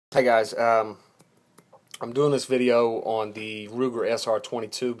Hey guys, I'm doing this video on the Ruger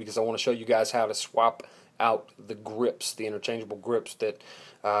SR22 because I want to show you guys how to swap out the grips, the interchangeable grips that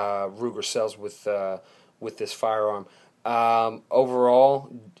Ruger sells with this firearm. Overall,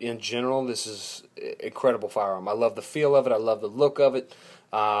 in general, this is an incredible firearm. I love the feel of it. I love the look of it.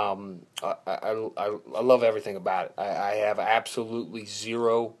 I love everything about it. I have absolutely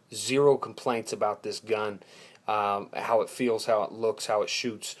zero complaints about this gun. How it feels, how it looks, how it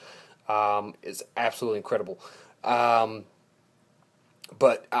shoots is absolutely incredible. But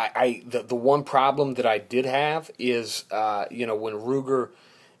the one problem that I did have is when Ruger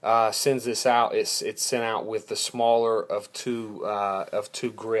sends this out, it's sent out with the smaller of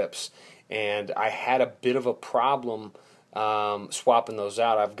two grips, and I had a bit of a problem swapping those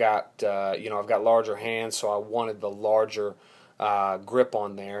out. I've got larger hands, so I wanted the larger grip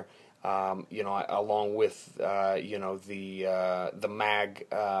on there. Along with the mag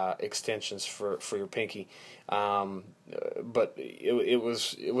extensions for your pinky, but it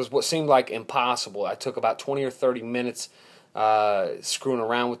was what seemed like impossible. I took about 20 or 30 minutes screwing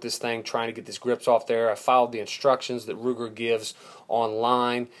around with this thing, trying to get these grips off there. I followed the instructions that Ruger gives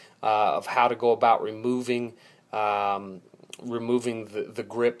online of how to go about removing the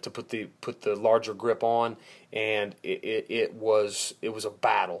grip to put the larger grip on, and it was a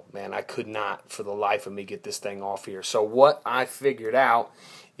battle, man. I could not for the life of me get this thing off here. So what I figured out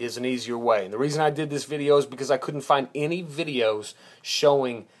is an easier way, and the reason I did this video is because I couldn't find any videos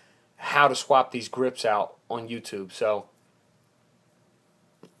showing how to swap these grips out on YouTube. So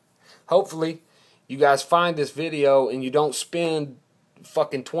hopefully you guys find this video and you don't spend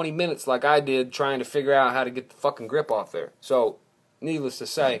fucking 20 minutes like I did trying to figure out how to get the fucking grip off there. So needless to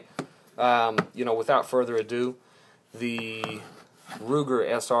say, without further ado, the Ruger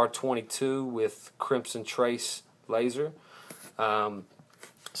SR22 with Crimson Trace laser.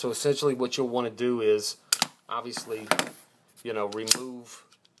 So essentially what you'll want to do is obviously remove,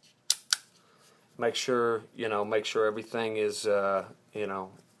 make sure everything is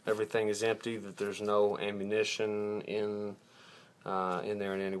everything is empty, that there's no ammunition in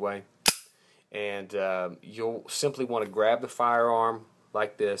there in any way, and you'll simply want to grab the firearm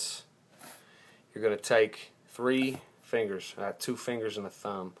like this. You're going to take 3 fingers, 2 fingers and a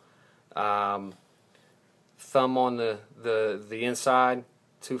thumb, thumb on the inside,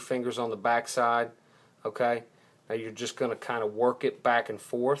 2 fingers on the back side. Okay, now you're just going to kind of work it back and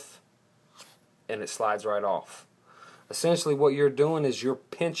forth, and it slides right off. Essentially what you're doing is you're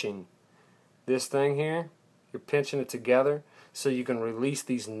pinching this thing here. You're pinching it together so you can release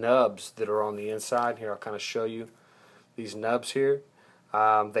these nubs that are on the inside. Here, I'll kind of show you these nubs here.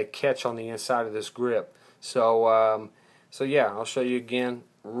 They catch on the inside of this grip. So yeah, I'll show you again.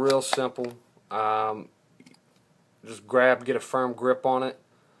 Real simple. Just get a firm grip on it,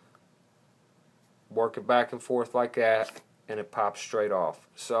 work it back and forth like that, and it pops straight off.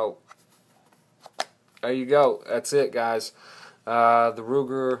 So there you go. That's it, guys. The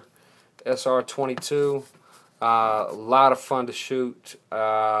Ruger SR22. A lot of fun to shoot.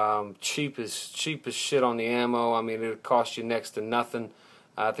 Cheap as shit on the ammo. I mean, it'll cost you next to nothing.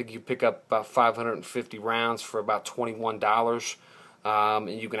 I think you pick up about 550 rounds for about $21, and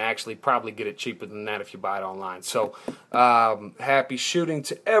you can actually probably get it cheaper than that if you buy it online. So happy shooting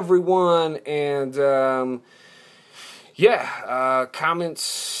to everyone, and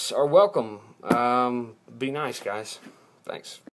comments are welcome. Be nice, guys. Thanks.